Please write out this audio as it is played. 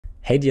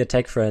Hey dear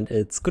tech friend,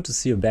 it's good to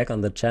see you back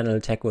on the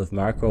channel Tech with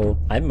Marco.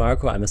 I'm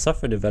Marco, I'm a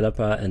software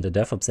developer and a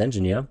DevOps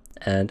engineer,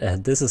 and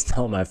this is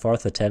now my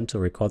fourth attempt to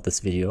record this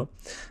video,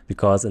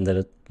 because in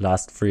the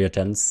last 3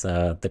 attempts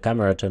the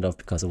camera turned off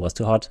because it was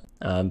too hot.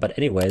 But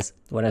anyways,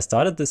 when I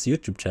started this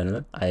YouTube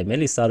channel, I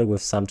mainly started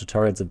with some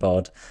tutorials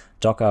about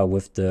Docker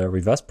with the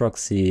reverse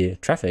proxy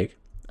Traefik.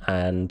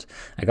 And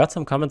I got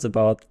some comments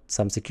about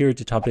some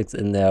security topics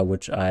in there,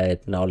 which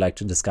I'd now like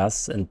to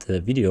discuss in the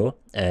video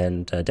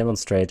and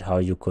demonstrate how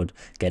you could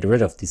get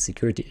rid of these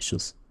security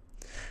issues.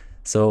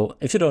 So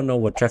if you don't know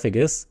what Traefik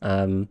is,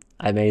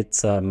 I made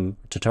some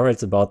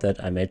tutorials about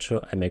that. I make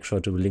sure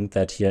to link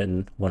that here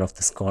in one of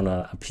this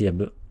corner up here,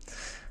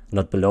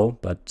 not below,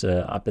 but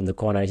up in the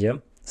corner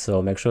here.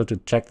 So make sure to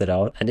check that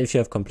out. And if you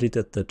have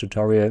completed the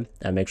tutorial,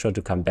 make sure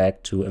to come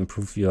back to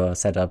improve your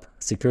setup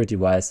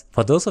security-wise.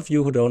 For those of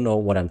you who don't know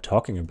what I'm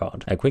talking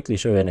about, I quickly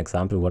show you an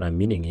example what I'm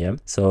meaning here.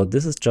 So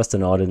this is just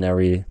an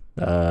ordinary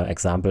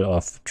example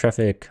of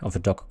Traefik of a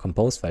Docker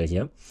Compose file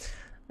here.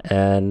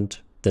 And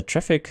the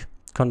Traefik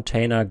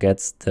container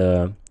gets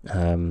the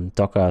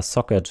Docker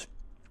socket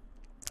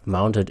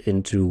mounted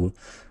into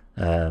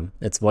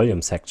its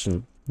volume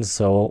section.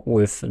 So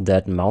with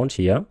that mount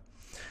here,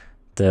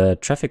 the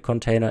Traefik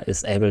container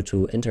is able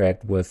to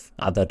interact with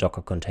other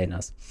Docker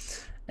containers.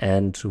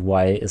 And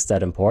why is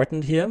that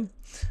important here?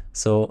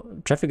 So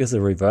Traefik is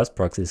a reverse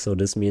proxy. So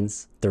this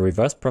means the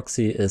reverse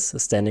proxy is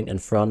standing in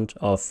front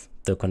of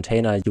the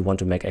container you want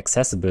to make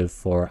accessible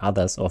for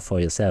others or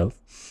for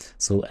yourself.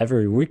 So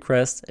every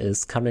request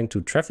is coming to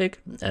Traefik,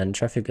 and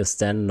Traefik is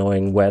then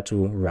knowing where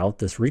to route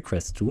this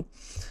request to.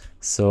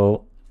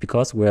 So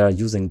because we're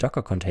using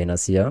Docker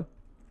containers here,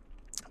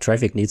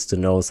 Traefik needs to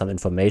know some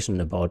information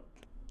about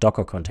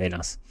Docker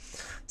containers.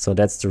 So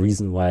that's the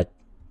reason why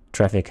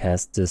Traefik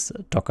has this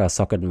Docker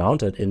socket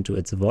mounted into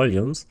its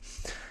volumes.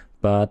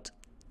 But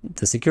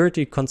the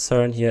security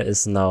concern here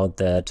is now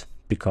that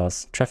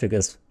because Traefik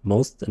is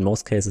in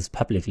most cases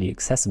publicly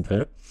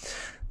accessible,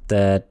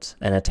 that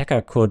an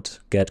attacker could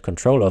get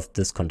control of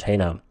this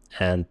container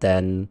and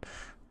then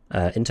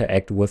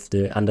interact with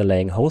the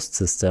underlying host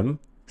system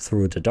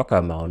through the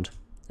Docker mount.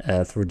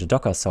 Through the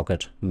Docker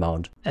socket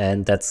mount.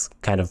 And that's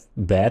kind of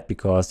bad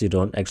because you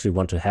don't actually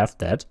want to have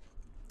that.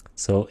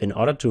 So in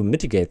order to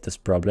mitigate this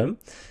problem,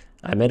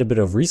 I made a bit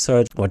of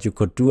research what you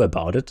could do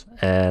about it.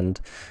 And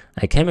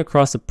I came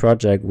across a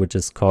project which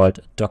is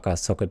called Docker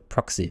Socket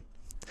Proxy.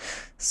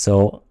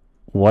 So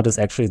what is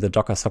actually the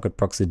Docker Socket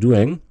Proxy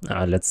doing?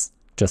 Let's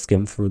just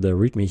skim through the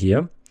README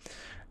here.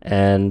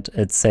 And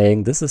it's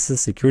saying this is a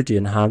security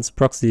enhanced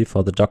proxy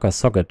for the Docker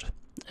socket.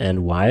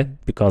 And why?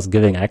 Because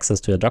giving access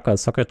to a Docker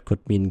socket could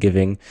mean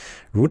giving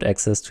root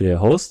access to your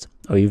host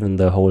or even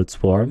the whole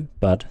swarm,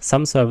 but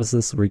some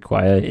services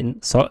require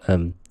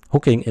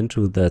hooking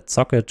into the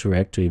socket to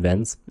react to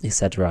events,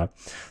 etc.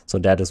 So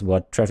that is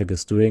what Traefik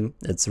is doing.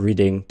 It's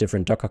reading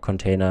different Docker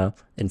container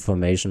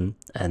information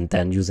and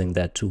then using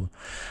that to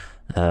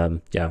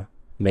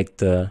make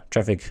the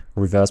Traefik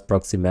reverse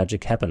proxy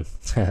magic happen.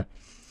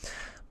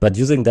 But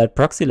using that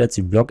proxy lets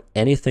you block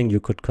anything you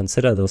could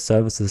consider those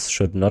services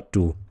should not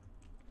do.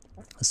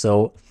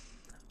 So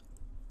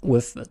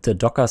with the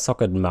Docker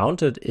socket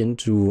mounted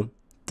into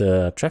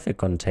the Traefik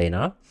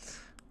container,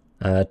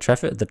 the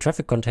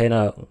Traefik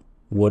container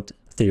would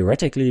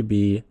theoretically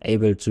be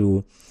able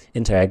to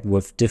interact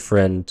with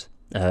different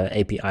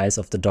APIs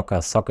of the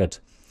Docker socket.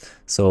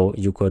 So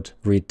you could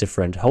read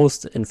different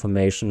host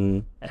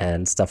information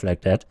and stuff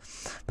like that.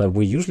 But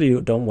we usually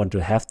don't want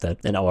to have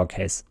that in our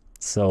case.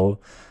 So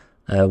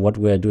what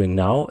we're doing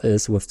now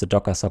is with the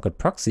Docker socket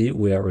proxy,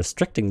 we are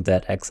restricting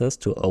that access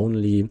to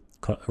only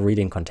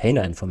reading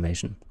container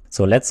information.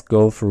 So let's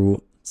go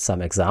through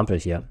some example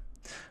here.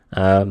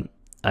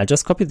 I'll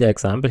just copy the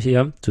example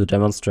here to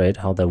demonstrate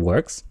how that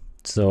works.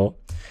 So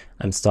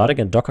I'm starting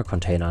a Docker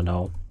container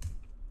now.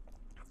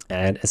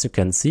 And as you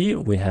can see,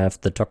 we have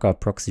the Docker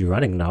proxy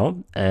running now.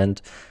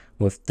 And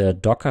with the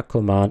Docker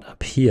command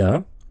up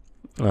here,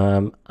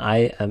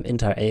 I am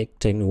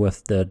interacting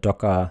with the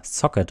Docker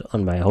socket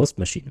on my host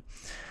machine.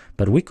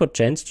 But we could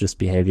change this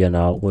behavior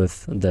now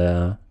with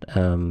the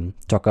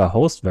Docker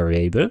host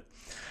variable.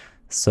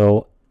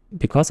 So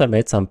because I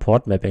made some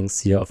port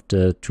mappings here of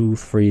the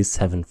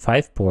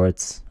 2375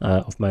 ports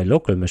of my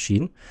local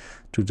machine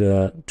to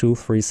the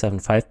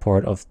 2375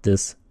 port of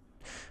this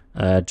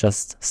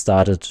just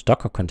started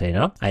Docker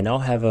container, I now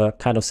have a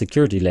kind of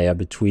security layer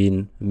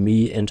between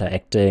me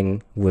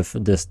interacting with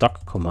this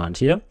Docker command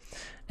here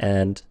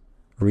and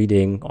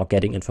reading or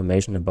getting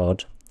information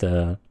about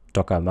the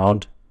Docker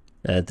mount,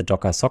 the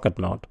Docker socket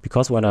mount.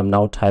 Because when I'm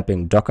now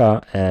typing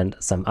Docker and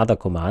some other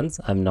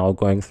commands, I'm now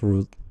going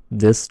through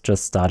this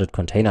just started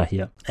container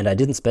here. And I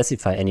didn't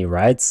specify any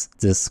rights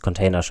this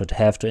container should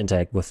have to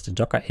interact with the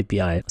Docker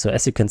API. So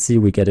as you can see,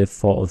 we get a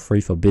 403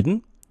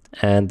 forbidden.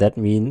 And that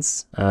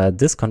means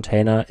this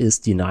container is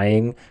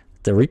denying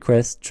the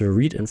request to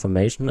read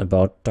information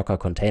about Docker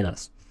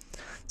containers.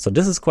 So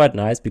this is quite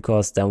nice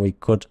because then we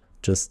could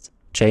just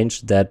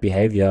change that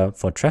behavior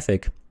for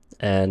Traefik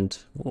and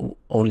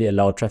only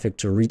allow Traefik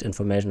to read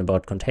information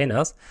about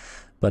containers.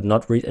 but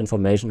not read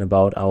information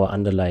about our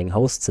underlying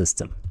host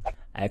system.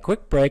 A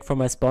quick break from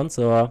my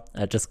sponsor.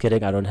 Just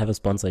kidding, I don't have a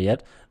sponsor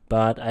yet,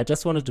 but I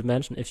just wanted to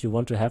mention, if you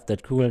want to have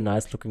that cool,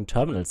 nice looking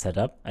terminal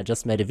setup, I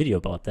just made a video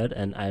about that,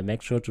 and I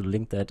make sure to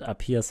link that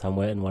up here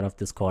somewhere in one of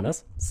these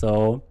corners.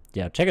 So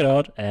yeah, check it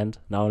out, and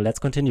now let's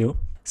continue.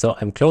 So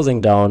I'm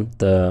closing down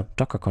the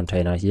Docker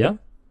container here,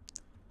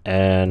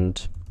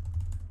 and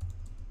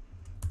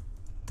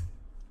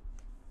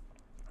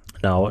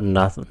now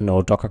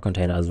no Docker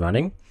container is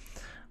running.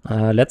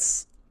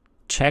 Let's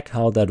check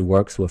how that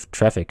works with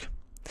Traefik.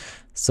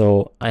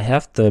 So I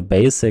have the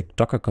basic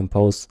Docker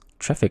Compose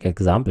Traefik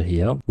example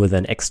here with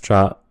an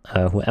extra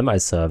who am I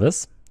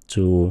service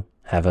to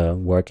have a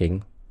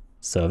working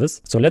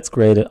service. So let's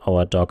create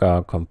our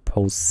Docker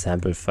Compose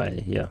sample file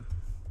here.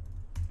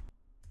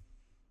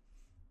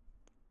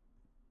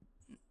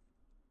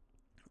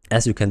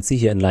 As you can see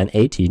here in line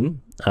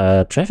 18,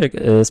 Traefik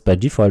is by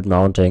default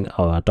mounting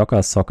our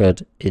Docker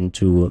socket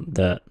into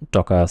the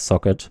Docker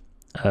socket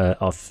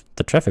of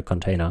the Traefik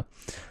container.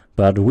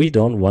 But we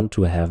don't want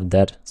to have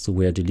that, so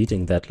we are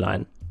deleting that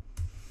line.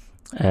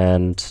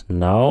 And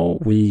now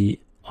we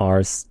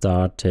are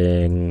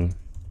starting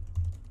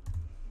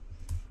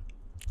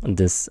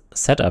this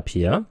setup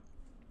here.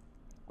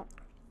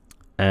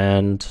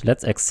 And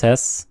let's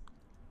access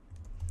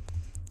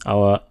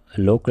our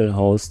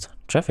localhost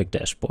Traefik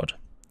dashboard.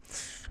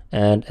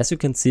 And as you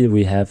can see,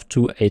 we have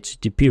two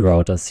HTTP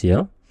routers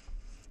here,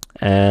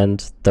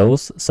 and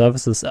those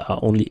services are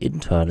only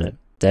internal.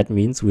 That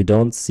means we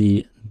don't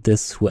see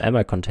this who am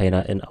I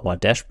container in our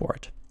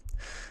dashboard.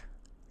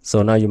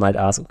 So now you might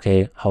ask,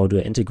 okay, how do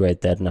I integrate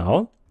that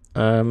now?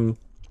 I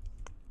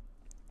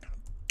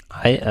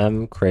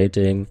am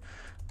creating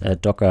a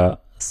Docker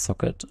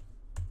Socket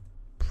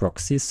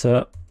Proxy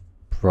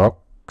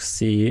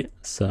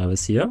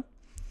service here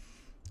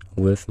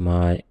with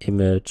my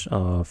image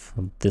of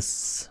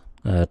this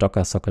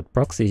Docker Socket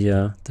Proxy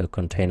here. The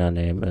container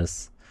name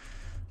is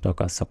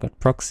Docker Socket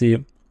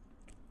Proxy.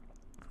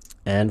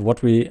 And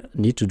what we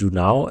need to do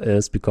now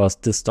is, because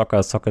this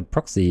Docker Socket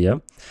Proxy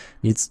here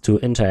needs to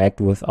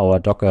interact with our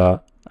Docker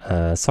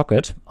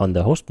socket on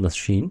the host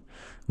machine,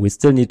 we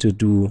still need to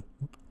do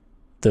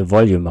the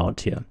volume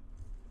mount here.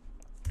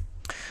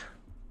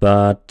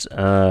 But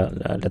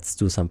let's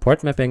do some port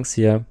mappings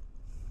here,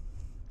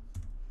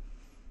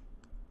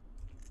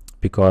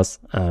 because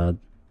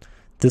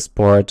this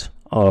port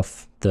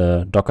of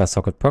the Docker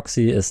Socket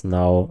Proxy is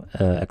now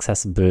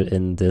accessible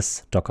in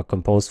this Docker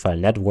Compose file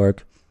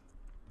network.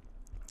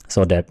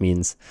 So that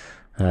means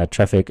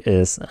Traefik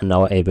is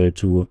now able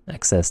to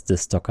access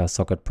this Docker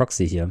Socket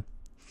Proxy here.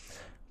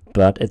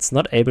 But it's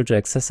not able to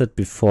access it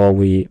before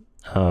we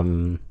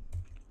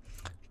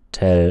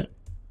tell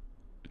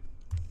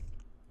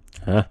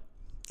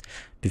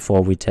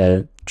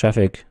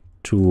Traefik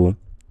to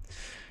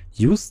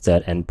use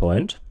that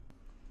endpoint.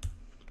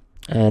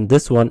 And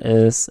this one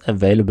is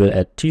available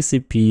at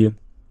TCP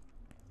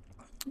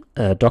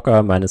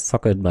docker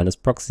socket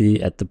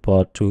proxy at the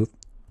port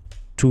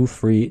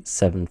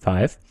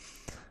 2375.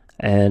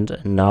 And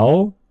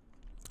now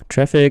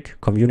Traefik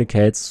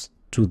communicates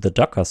to the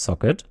Docker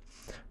socket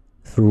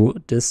through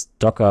this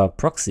Docker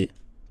proxy.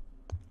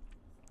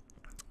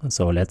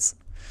 So let's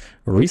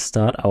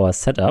restart our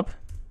setup.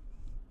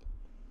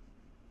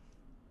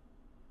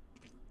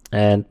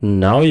 And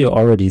now you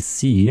already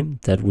see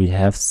that we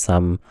have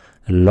some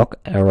log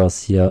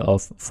errors here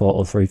of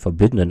 403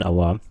 forbidden in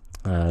our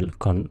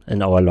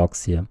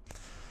logs here.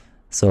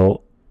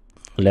 So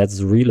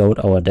let's reload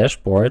our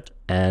dashboard,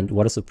 and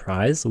what a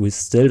surprise, we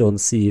still don't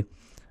see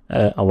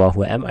our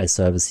who am I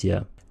service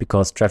here,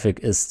 because Traefik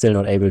is still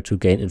not able to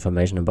gain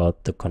information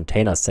about the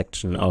container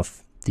section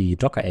of the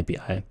Docker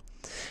API.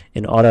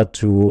 In order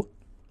to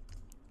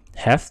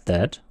have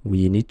that,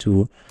 we need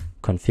to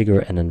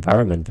configure an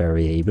environment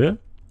variable,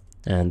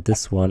 and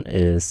this one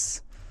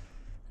is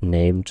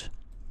named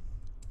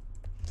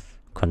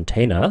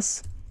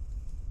containers,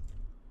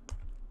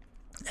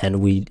 and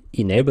we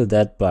enable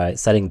that by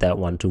setting that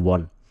one to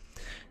 1.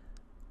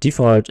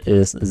 Default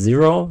is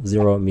 0.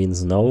 0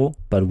 means no,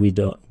 but we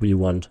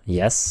want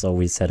yes, so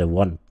we set a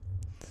 1.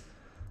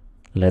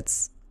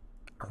 Let's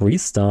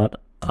restart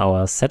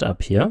our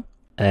setup here,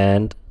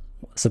 and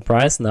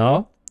surprise,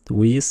 now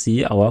we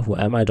see our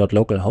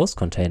whoami.localhost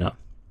container.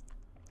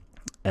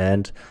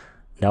 And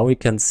now we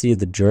can see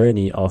the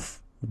journey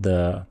of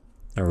the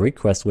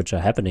requests which are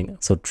happening.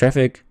 So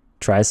Traefik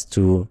tries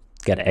to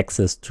get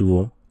access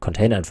to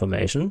container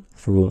information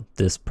through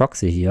this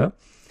proxy here.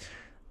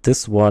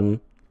 This one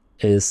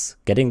is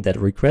getting that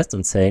request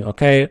and saying,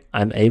 okay,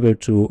 I'm able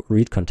to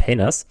read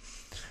containers,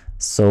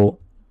 so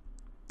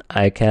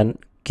I can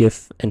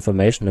give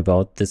information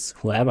about this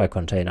who am I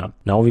container.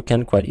 Now we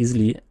can quite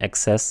easily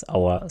access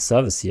our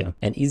service here.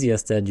 And easy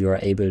as that, you are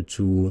able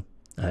to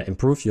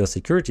improve your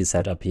security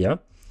setup here,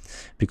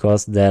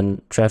 because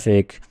then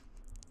Traefik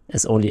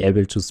is only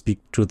able to speak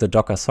to the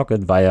Docker socket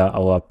via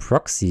our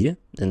proxy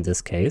in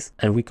this case.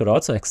 And we could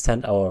also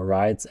extend our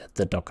rights at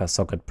the Docker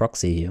socket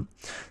proxy here.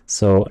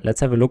 So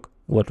let's have a look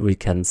what we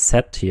can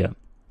set here.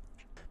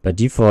 By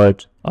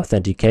default,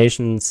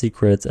 authentication,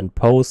 secrets, and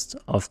post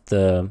of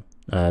the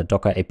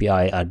Docker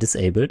API are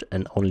disabled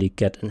and only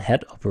get and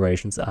head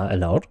operations are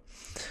allowed.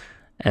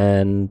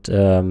 And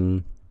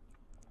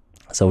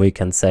so we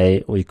can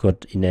say we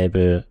could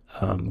enable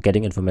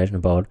getting information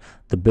about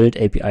the build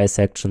API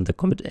section, the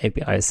commit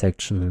API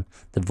section,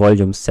 the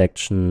volume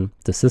section,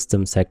 the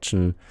system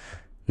section,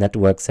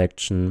 network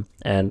section,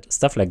 and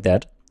stuff like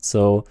that.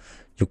 So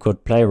you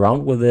could play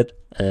around with it.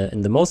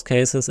 In the most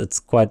cases, it's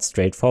quite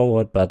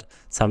straightforward, but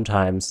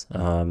sometimes,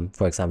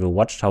 for example,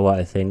 Watchtower,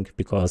 I think,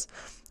 because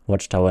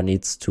Watchtower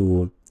needs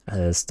to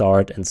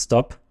start and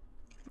stop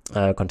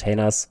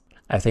containers,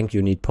 I think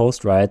you need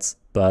post writes,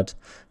 but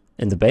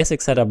in the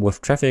basic setup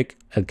with Traefik,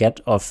 a get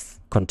of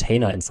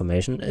container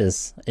information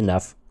is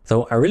enough.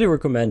 So I really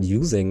recommend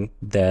using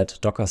that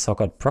Docker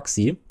Socket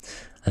Proxy.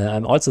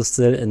 I'm also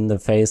still in the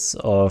phase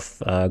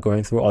of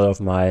going through all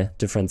of my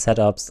different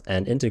setups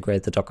and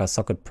integrate the Docker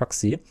Socket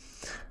Proxy.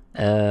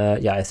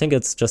 Yeah, I think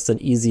it's just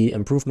an easy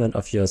improvement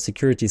of your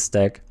security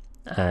stack.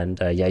 And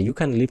yeah, you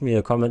can leave me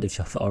a comment if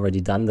you've already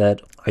done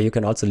that, or you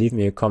can also leave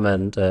me a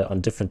comment on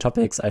different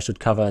topics I should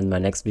cover in my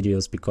next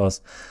videos,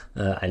 because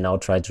I now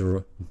try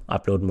to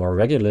upload more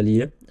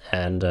regularly,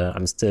 and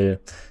I'm still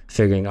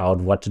figuring out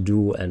what to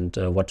do and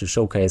what to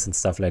showcase and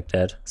stuff like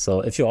that.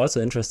 So if you're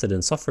also interested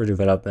in software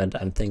development,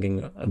 I'm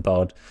thinking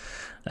about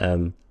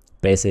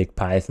basic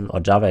Python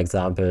or Java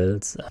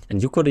examples,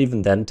 and you could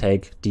even then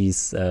take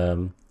these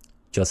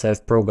your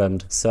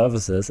self-programmed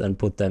services and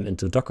put them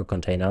into Docker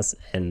containers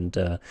and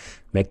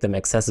make them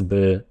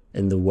accessible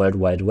in the World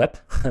Wide Web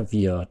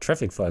via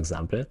Traefik, for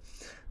example.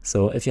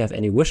 So if you have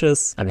any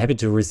wishes, I'm happy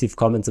to receive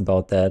comments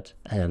about that.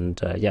 And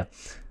yeah,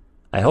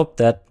 I hope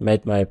that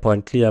made my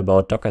point clear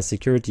about Docker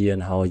security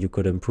and how you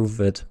could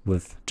improve it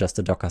with just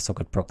a Docker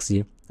Socket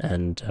Proxy.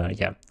 And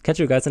yeah, catch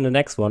you guys in the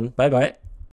next one. Bye bye.